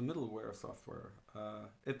not a middleware software.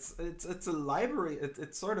 It's a library.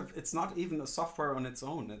 It's not even a software on its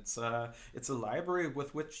own. It's a library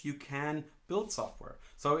with which you can build software.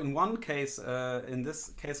 So in one case, in this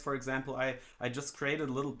case, for example, I just created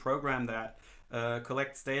a little program that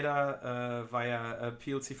collects data via a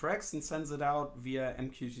PLC4X and sends it out via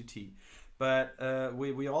MQTT. But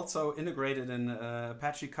we also integrated in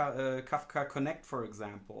Apache Kafka Connect, for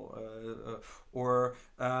example, or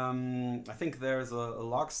I think there's a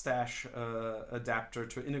Logstash adapter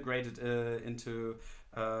to integrate it into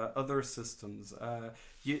other systems. I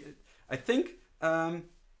think,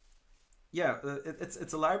 yeah,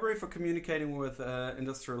 it's a library for communicating with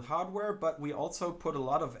industrial hardware, but we also put a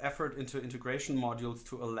lot of effort into integration modules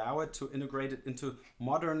to allow it to integrate it into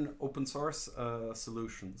modern open source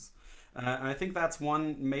solutions. And I think that's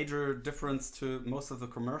one major difference to most of the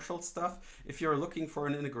commercial stuff. If you're looking for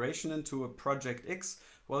an integration into a project X,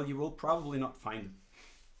 well, you will probably not find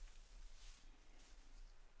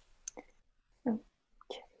it.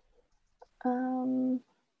 Okay.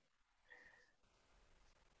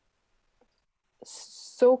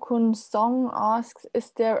 Sokun Song asks,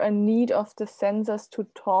 is there a need of the sensors to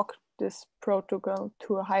talk this protocol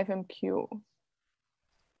to a HiveMQ?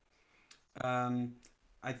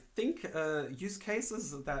 I think use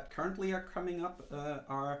cases that currently are coming up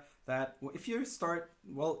are that if you start,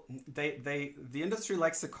 well, the industry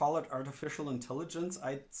likes to call it artificial intelligence.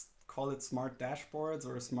 I'd call it smart dashboards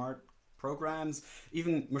or smart programs,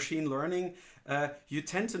 even machine learning. You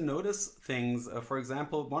tend to notice things. For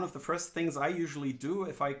example, one of the first things I usually do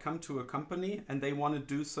if I come to a company and they want to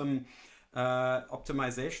do some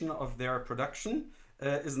optimization of their production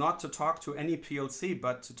is not to talk to any PLC,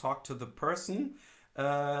 but to talk to the person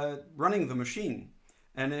running the machine.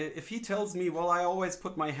 And if he tells me, well, I always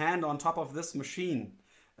put my hand on top of this machine,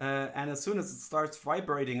 and as soon as it starts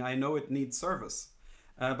vibrating, I know it needs service.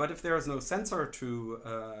 But if there is no sensor to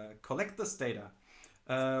collect this data,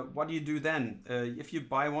 what do you do then? If you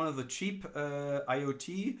buy one of the cheap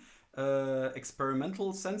IoT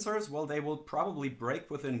experimental sensors, well, they will probably break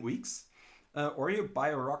within weeks. Or you buy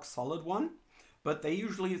a rock solid one, but they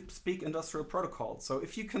usually speak industrial protocols. So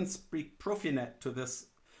if you can speak Profinet to this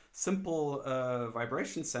simple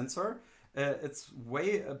vibration sensor, it's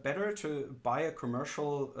way better to buy a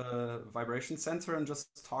commercial vibration sensor and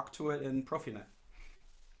just talk to it in Profinet.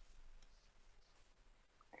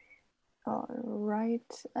 All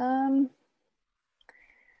right.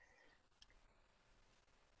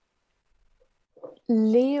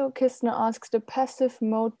 Leo Kistner asks, the passive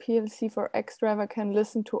mode PLC4X driver can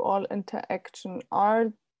listen to all interaction.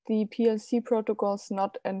 Are the PLC protocols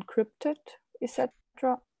not encrypted,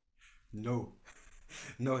 etc.? No.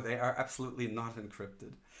 No, they are absolutely not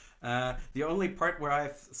encrypted. The only part where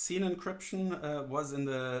I've seen encryption was in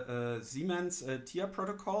the Siemens TIA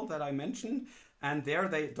protocol that I mentioned. And there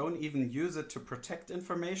they don't even use it to protect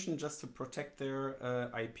information, just to protect their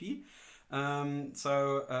IP.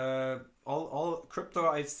 All crypto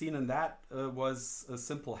I've seen in that was a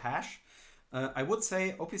simple hash. I would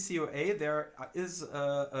say OPC UA, there is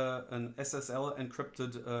an SSL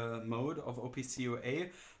encrypted mode of OPC UA,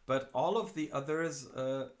 but all of the others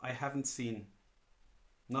I haven't seen.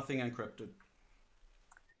 Nothing encrypted.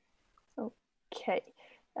 Okay.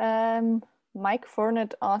 Mike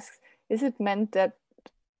Fournette asks, is it meant that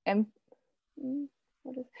the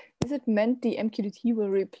MQTT will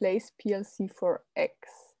replace PLC4X?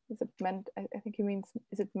 Is it meant? I think he means,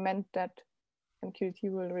 is it meant that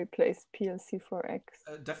MQTT will replace PLC4X?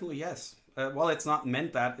 Definitely yes. Well, it's not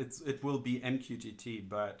meant that it will be MQTT,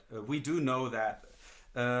 but we do know that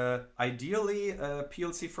ideally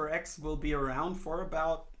PLC4X will be around for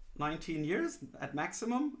about 19 years at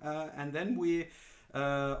maximum, and then we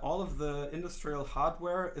all of the industrial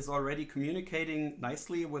hardware is already communicating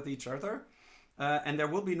nicely with each other. And there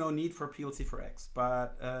will be no need for PLC4X,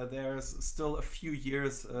 but there's still a few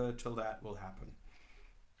years till that will happen.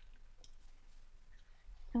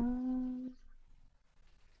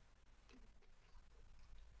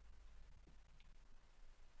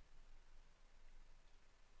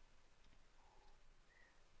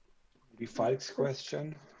 Falk's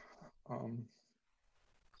question.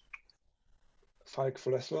 Falk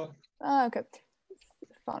Flessel. Okay,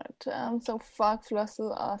 found it. So Falk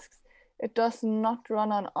Flessel asks, it does not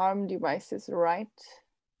run on ARM devices, right?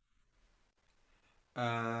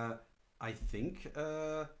 I think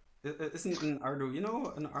isn't an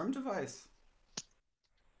Arduino an ARM device?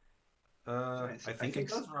 I think it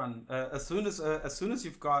does run. As soon as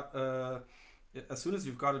you've got a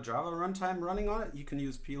Java runtime running on it, you can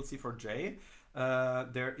use PLC4J.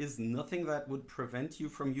 There is nothing that would prevent you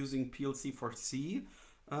from using PLC4C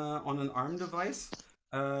on an ARM device.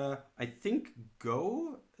 I think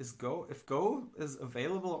if Go is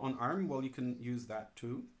available on ARM, well, you can use that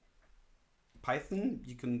too. Python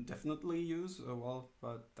you can definitely use,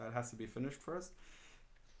 but that has to be finished first.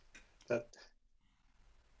 That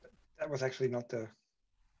was actually not the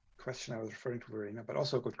question I was referring to, Verena, but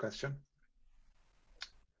also a good question.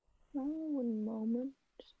 One moment,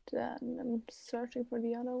 then I'm searching for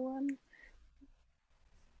the other one.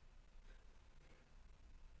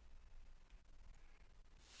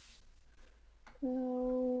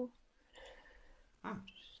 Oh.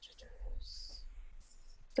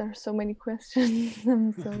 There are so many questions.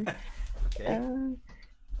 I'm sorry. Okay.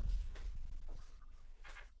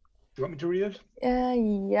 Do you want me to read it?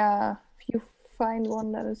 Yeah, if you find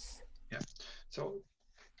one that is. Yeah. So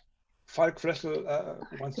Falk Flessel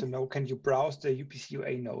wants to know, can you browse the OPC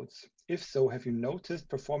UA nodes? If so, have you noticed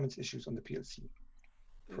performance issues on the PLC?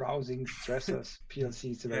 Browsing stresses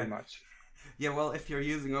PLCs very much. Yeah, well, if you're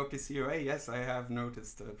using OPC UA, yes, I have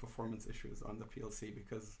noticed performance issues on the PLC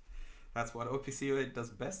because that's what OPC UA does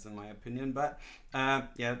best, in my opinion. But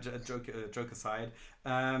yeah, joke aside,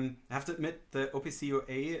 I have to admit the OPC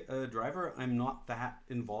UA driver I'm not that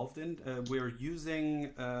involved in. We're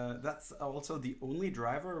using, that's also the only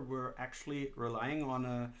driver we're actually relying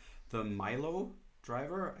on the Milo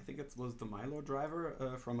driver. I think it was the Milo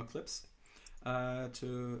driver from Eclipse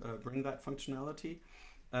to bring that functionality.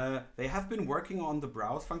 They have been working on the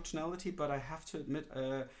browse functionality, but I have to admit,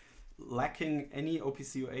 lacking any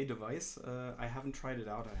OPC UA device, I haven't tried it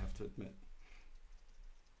out, I have to admit.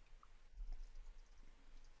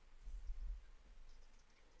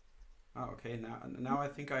 Oh, okay, now I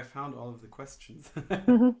think I found all of the questions.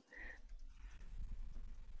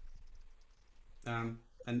 And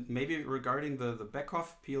maybe regarding the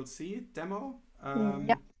Beckhoff PLC demo.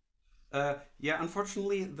 Yeah,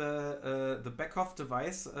 unfortunately, the Beckhoff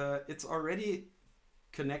device, it's already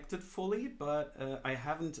connected fully, but I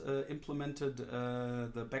haven't implemented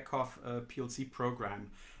the Beckhoff PLC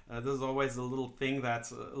program. This is always a little thing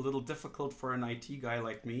that's a little difficult for an IT guy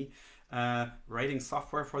like me. Writing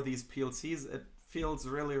software for these PLCs, it feels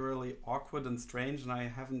really, really awkward and strange, and I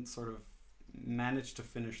haven't sort of managed to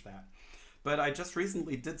finish that. But I just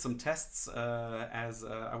recently did some tests as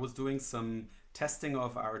I was doing some testing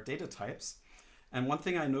of our data types. And one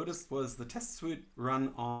thing I noticed was the test suite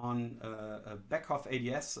run on a Beckhoff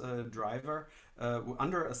ADS driver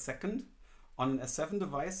under a second. On an S7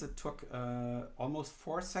 device, it took almost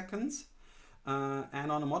 4 seconds.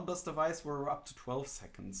 And on a Modbus device, we're up to 12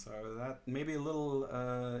 seconds. So that may be a little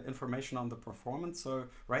information on the performance. So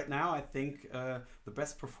right now, I think the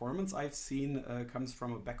best performance I've seen comes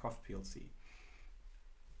from a Beckhoff PLC.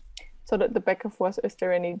 So the Beckhoff was, is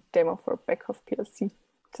there any demo for Beckhoff PLC?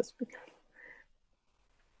 Just because.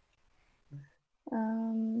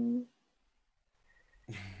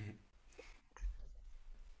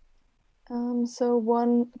 So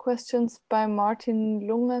one question's by Martin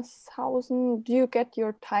Lungershausen. Do you get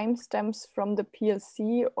your timestamps from the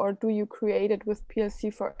PLC, or do you create it with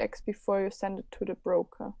PLC4X before you send it to the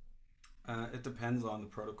broker? It depends on the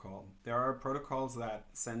protocol. There are protocols that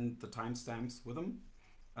send the timestamps with them,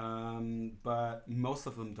 but most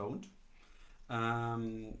of them don't.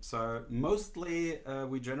 So mostly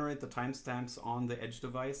we generate the timestamps on the edge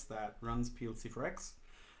device that runs PLC4X.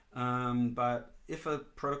 But if a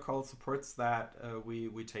protocol supports that,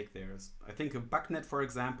 we take theirs. I think a BuckNet, for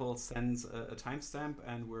example, sends a timestamp,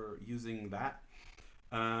 and we're using that.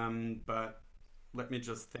 But let me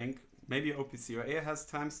just think. Maybe OPC UA has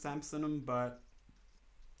timestamps in them, but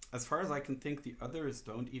as far as I can think, the others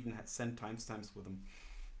don't even send timestamps with them.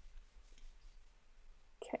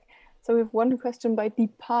 Okay. So we have one question by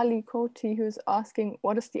Deepali Koti, who is asking,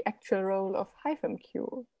 what is the actual role of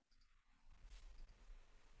HiveMQ?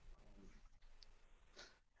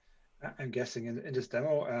 I'm guessing in this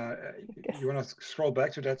demo, you want to scroll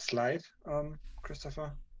back to that slide,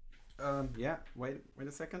 Christopher? Yeah, wait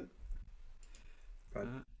a second. But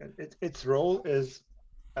its role is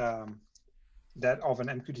that of an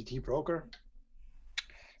MQTT broker.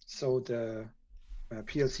 So the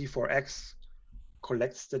PLC4X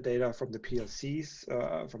collects the data from the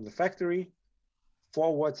PLCs from the factory,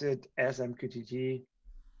 forwards it as MQTT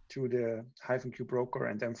to the HiveMQ broker,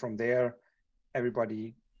 and then from there,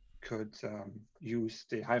 everybody could use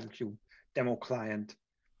the HiveMQ demo client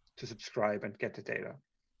to subscribe and get the data.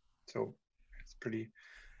 So it's pretty.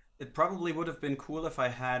 It probably would have been cool if I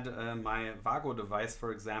had my Vago device,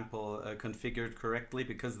 for example, configured correctly,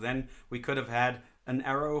 because then we could have had an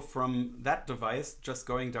arrow from that device just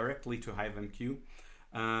going directly to HiveMQ.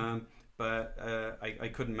 But I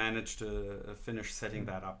couldn't manage to finish setting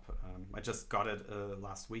that up. I just got it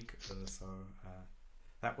last week, so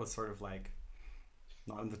that was sort of like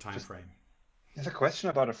not in the time frame. There's a question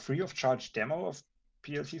about a free of charge demo of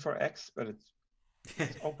PLC4X, but it's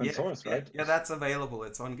open source, right? Yeah, that's available.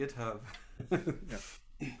 It's on GitHub.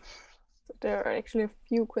 So there are actually a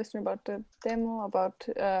few questions about the demo, about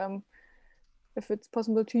if it's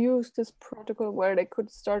possible to use this protocol, where they could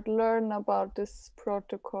start learn about this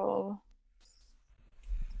protocol.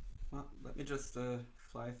 Well, let me just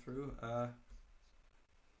fly through.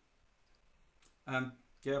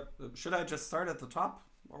 Yeah, should I just start at the top,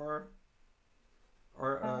 or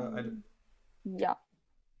yeah.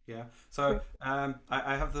 Yeah. So I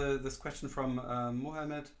have this question from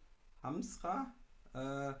Mohammed Hamsra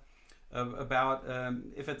about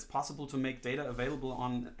if it's possible to make data available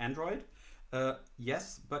on Android.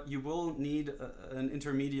 Yes, but you will need an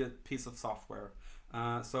intermediate piece of software.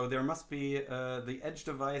 So there must be the edge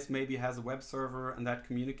device maybe has a web server and that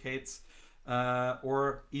communicates,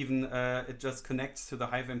 or even it just connects to the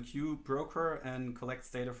HiveMQ broker and collects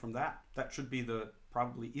data from that. That should be the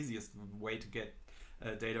probably easiest way to get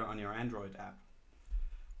data on your Android app.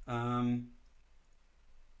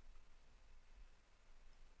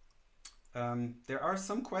 There are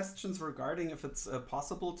some questions regarding if it's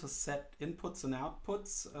possible to set inputs and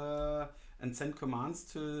outputs and send commands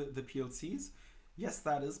to the PLCs. Yes,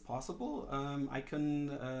 that is possible. I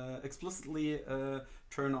can explicitly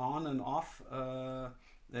turn on and off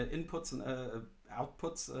inputs and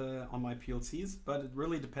outputs on my PLCs, but it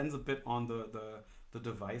really depends a bit on the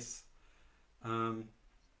device.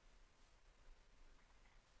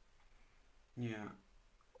 Yeah.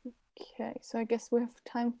 Okay, so I guess we have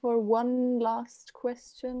time for one last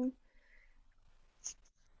question.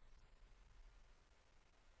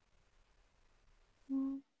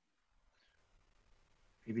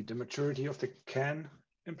 Maybe the maturity of the CAN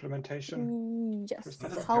implementation. Yes,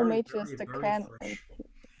 how mature is the CAN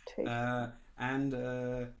implementation? And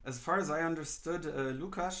as far as I understood,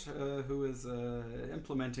 Lukasz, who is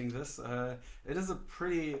implementing this, it is a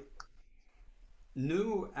pretty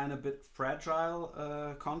new and a bit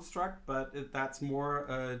fragile construct, but that's more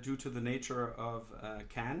due to the nature of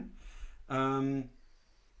CAN.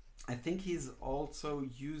 I think he's also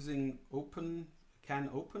using CAN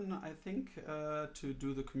Open, I think, to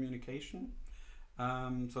do the communication.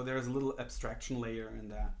 So there's a little abstraction layer in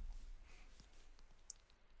that.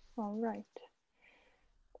 All right.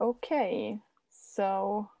 Okay,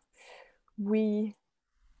 so I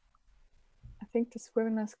think this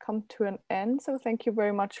webinar has come to an end. So thank you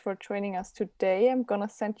very much for joining us today. I'm gonna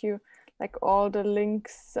send you like all the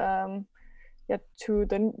links to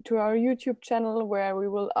our YouTube channel, where we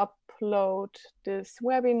will upload this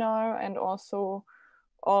webinar, and also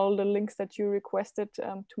all the links that you requested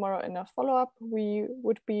tomorrow in a follow-up. We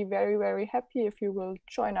would be very, very happy if you will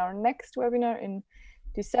join our next webinar in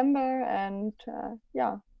December. And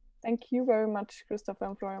yeah, thank you very much, Christopher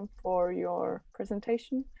and Florian, for your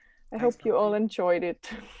presentation. I hope you all enjoyed it.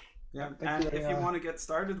 Yeah, and if you want to get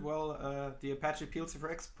started, well, the Apache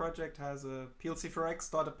PLC4X project has a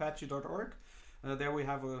plc4x.apache.org. There we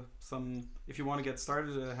have if you want to get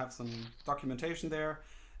started, have some documentation there,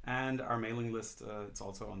 and our mailing list, it's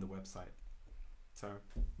also on the website. So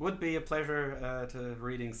would be a pleasure to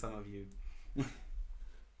reading some of you.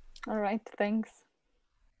 All right, thanks.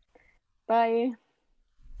 Bye.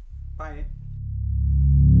 Bye.